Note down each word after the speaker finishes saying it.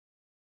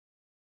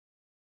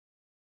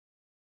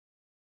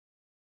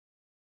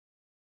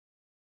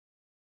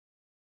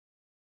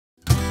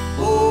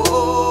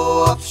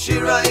she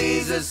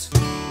rises,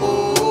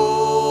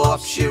 oh,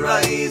 up she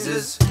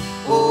rises,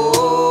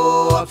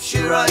 oh, up she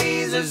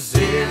rises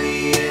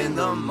early in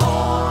the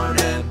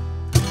morning.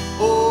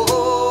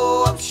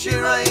 Oh, up she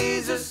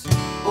rises,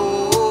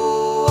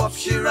 oh, up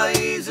she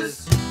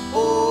rises,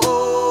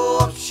 oh,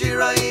 up she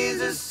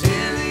rises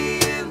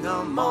early in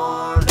the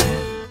morning.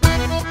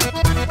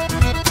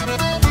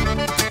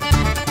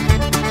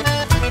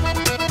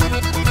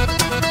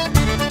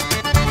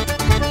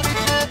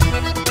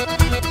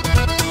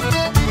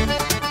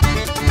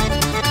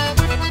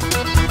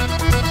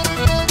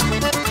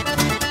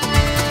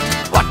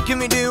 What can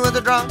we do with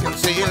a drunken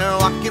sailor?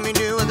 What can we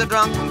do with a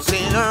drunken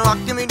sailor? What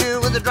can we do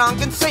with a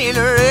drunken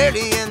sailor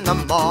early in the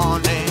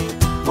morning?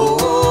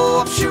 Oh,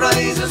 up she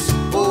rises,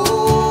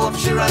 oh, up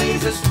she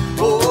rises,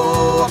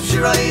 oh, up she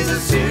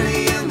rises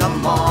early in the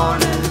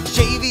morning.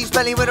 Shave his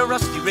belly with a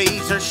rusty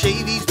razor,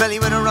 shave his belly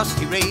with a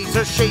rusty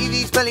razor, shave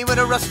his belly with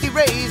a rusty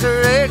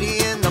razor early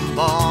in the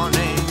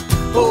morning.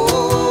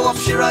 Oh, up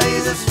she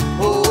rises,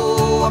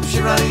 oh, up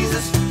she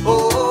rises,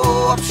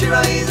 oh, up she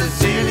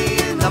rises early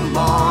in the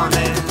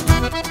morning.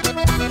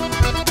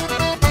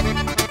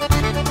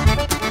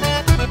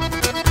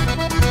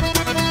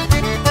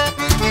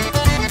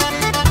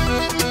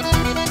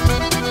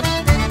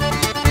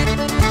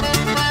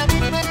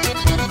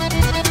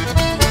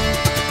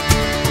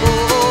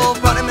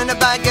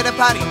 Get a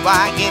paddy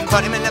wagon,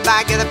 put him in the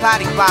bag, get a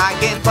paddy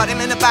wagon, put him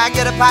in the bag,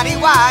 get a paddy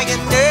wagon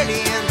early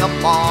in the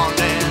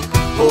morning.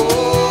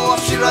 Oh,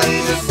 up she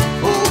rises,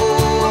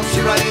 oh, up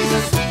she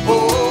rises,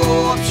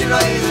 oh, up she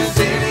rises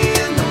early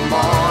in the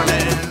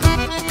morning.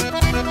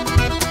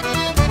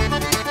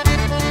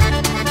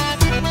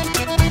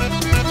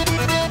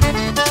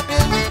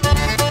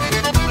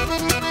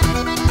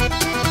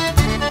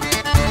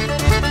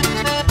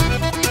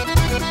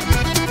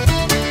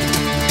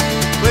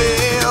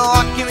 Well,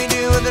 what can we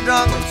do with a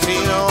drunken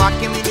sailor? What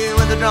can we do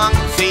with a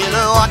drunken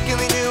sailor? What can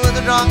we do with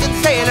a drunken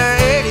sailor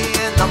early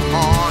in the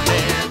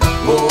morning?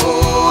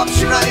 Oh, up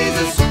she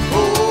rises,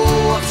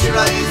 oh, up she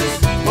rises,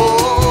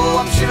 oh,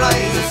 up she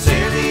rises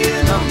early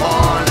in the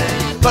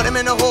morning. Put him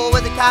in a hole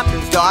with the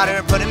captain's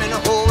daughter, put him in a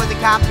hole with the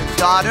captain's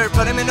daughter,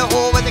 put him in a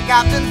hole with the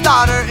captain's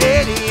daughter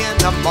early in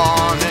the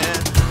morning.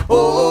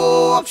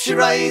 Oh, up she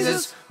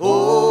rises,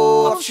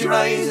 oh, up she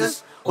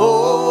rises,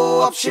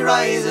 oh, up she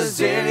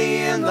rises early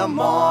in the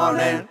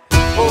morning.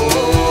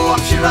 Oh,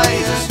 up she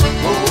rises,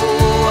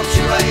 oh, up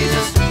she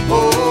rises,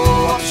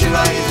 oh, up she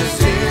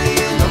rises early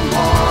in the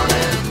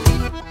morning.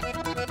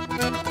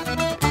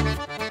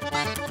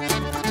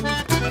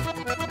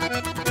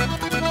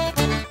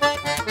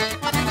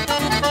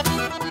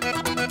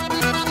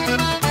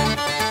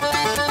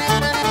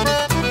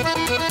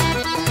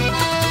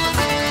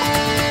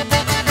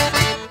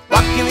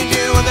 What can we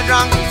do with a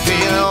drunken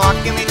sailor? What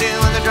can we do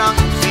with a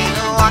drunken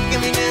sailor? What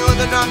can we do with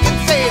a drunken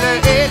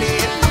sailor early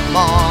in the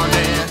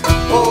morning?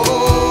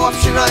 Oh, up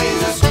she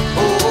rises,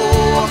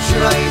 oh, up she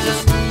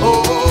rises,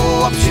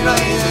 oh, up she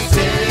rises